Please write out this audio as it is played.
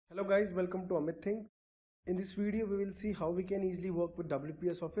Hello guys, welcome to Amit Things. In this video we will see how we can easily work with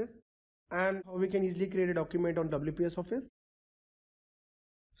WPS Office and how we can easily create a document on WPS Office.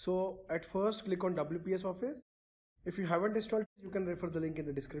 So at first click on WPS Office. If you haven't installed, you can refer the link in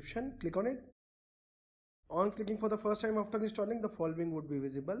the description. Click on it. On clicking for the first time after installing, the following would be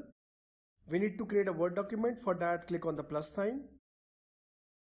visible. We need to create a Word document. For that, click on the plus sign.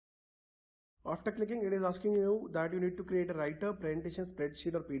 After clicking, it is asking you that you need to create a writer, presentation,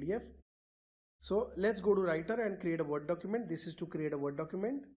 spreadsheet or PDF. So let's go to writer and create a Word document. This is to create a Word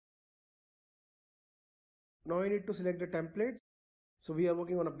document. Now you need to select the template. So we are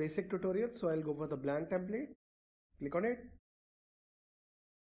working on a basic tutorial. So I'll go for the blank template. Click on it.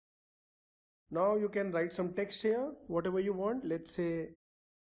 Now you can write some text here, whatever you want. Let's say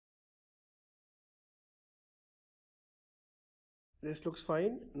this looks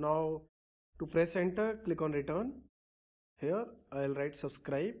fine. Now to press enter, click on return. Here I'll write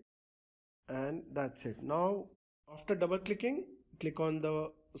subscribe and that's it. Now after double clicking, click on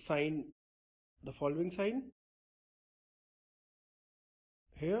the sign, the following sign.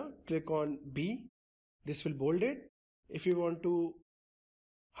 Here click on B. This will bold it. If you want to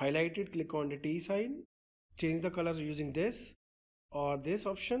highlight it, click on the T sign. Change the color using this or this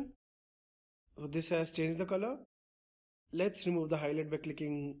option. So this has changed the color. Let's remove the highlight by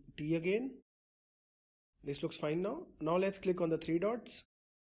clicking T again. This looks fine now. Now let's click on the three dots.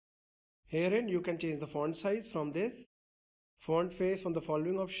 Herein you can change the font size from this. Font face from the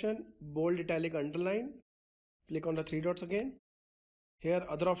following option. Bold, italic, underline. Click on the three dots again. Here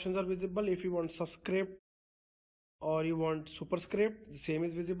other options are visible. If you want subscript or you want superscript, the same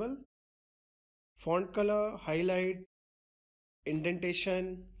is visible. Font color, highlight,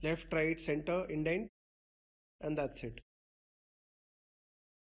 indentation, left, right, center, indent, and that's it.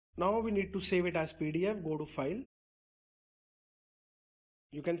 Now we need to save it as PDF. Go to file.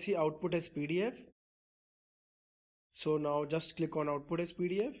 You can see output as PDF. So now just click on output as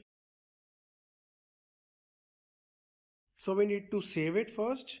PDF. So we need to save it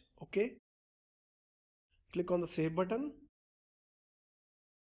first. Okay. Click on the save button.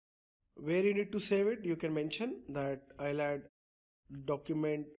 Where you need to save it, you can mention that I'll add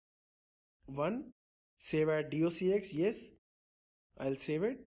document 1. Save at docx. Yes, I'll save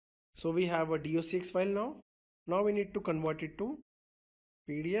it. So we have a docx file now. Now we need to convert it to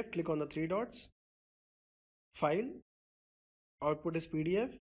PDF. Click on the three dots. File. Output is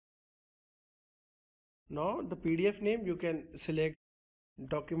PDF. Now the PDF name you can select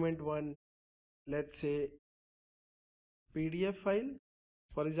document 1. Let's say PDF file.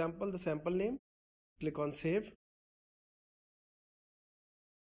 For example, the sample name. Click on save.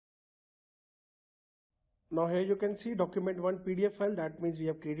 Now here you can see document 1 PDF file. That means we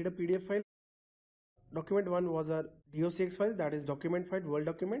have created a PDF file. Document 1 was a docx file, that is document file, Word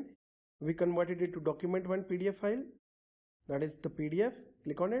document. We converted it to document 1 PDF file, that is the PDF.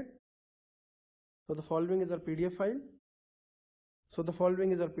 Click on it. So the following is our PDF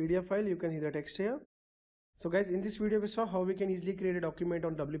file. You can see the text here. So guys, in this video we saw how we can easily create a document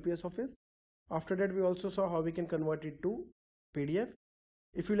on WPS Office. After that we also saw how we can convert it to PDF.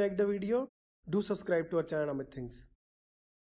 If you like the video, do subscribe to our channel Amit Things.